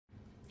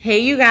Hey,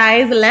 you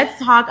guys,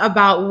 let's talk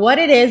about what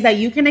it is that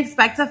you can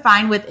expect to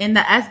find within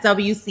the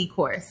SWC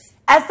course.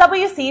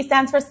 SWC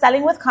stands for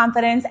Selling with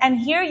Confidence, and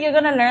here you're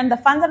going to learn the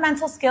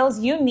fundamental skills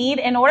you need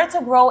in order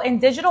to grow in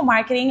digital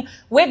marketing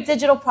with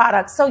digital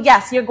products. So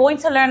yes, you're going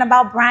to learn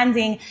about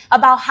branding,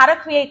 about how to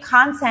create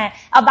content,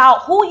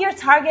 about who your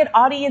target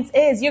audience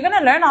is. You're going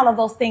to learn all of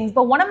those things.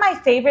 But one of my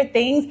favorite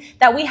things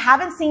that we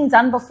haven't seen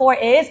done before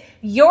is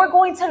you're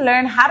going to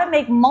learn how to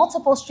make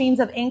multiple streams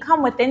of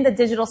income within the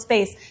digital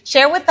space.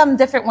 Share with them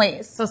different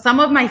ways. So some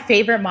of my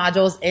favorite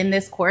modules in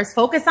this course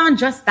focus on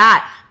just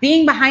that,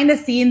 being behind the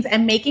scenes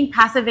and making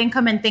passive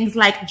income and things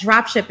like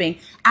dropshipping.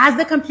 As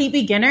the complete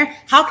beginner,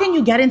 how can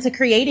you get into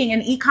creating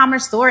an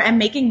e-commerce store and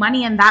making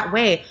money in that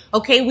way?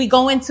 Okay, we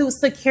go into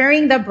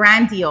securing the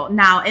brand deal.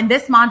 Now, in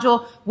this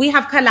module, we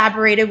have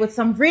collaborated with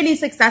some really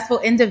successful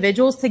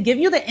individuals to give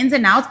you the ins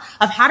and outs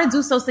of how to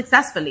do so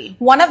successfully.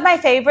 One of my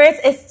favorites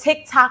is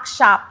TikTok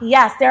Shop.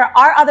 Yes, there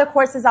are other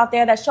courses out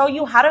there that show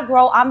you how to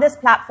grow on this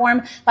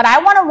platform, but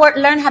I want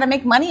to learn how to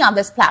make money on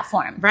this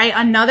platform. Right.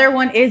 Another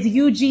one is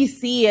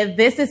UGC.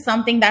 This is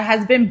something that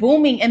has been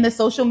booming in the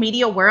social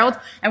media world,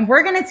 and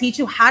we're going to teach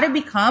you how to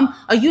become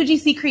a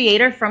UGC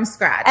creator from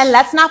scratch. And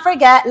let's not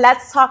forget,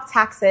 let's talk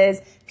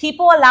taxes.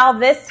 People allow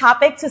this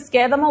topic to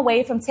scare them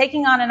away from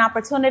taking on an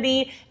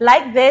opportunity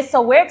like this.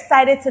 So we're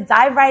excited to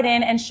dive right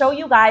in and show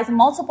you guys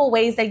multiple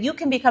ways that you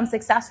can become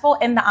successful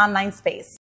in the online space.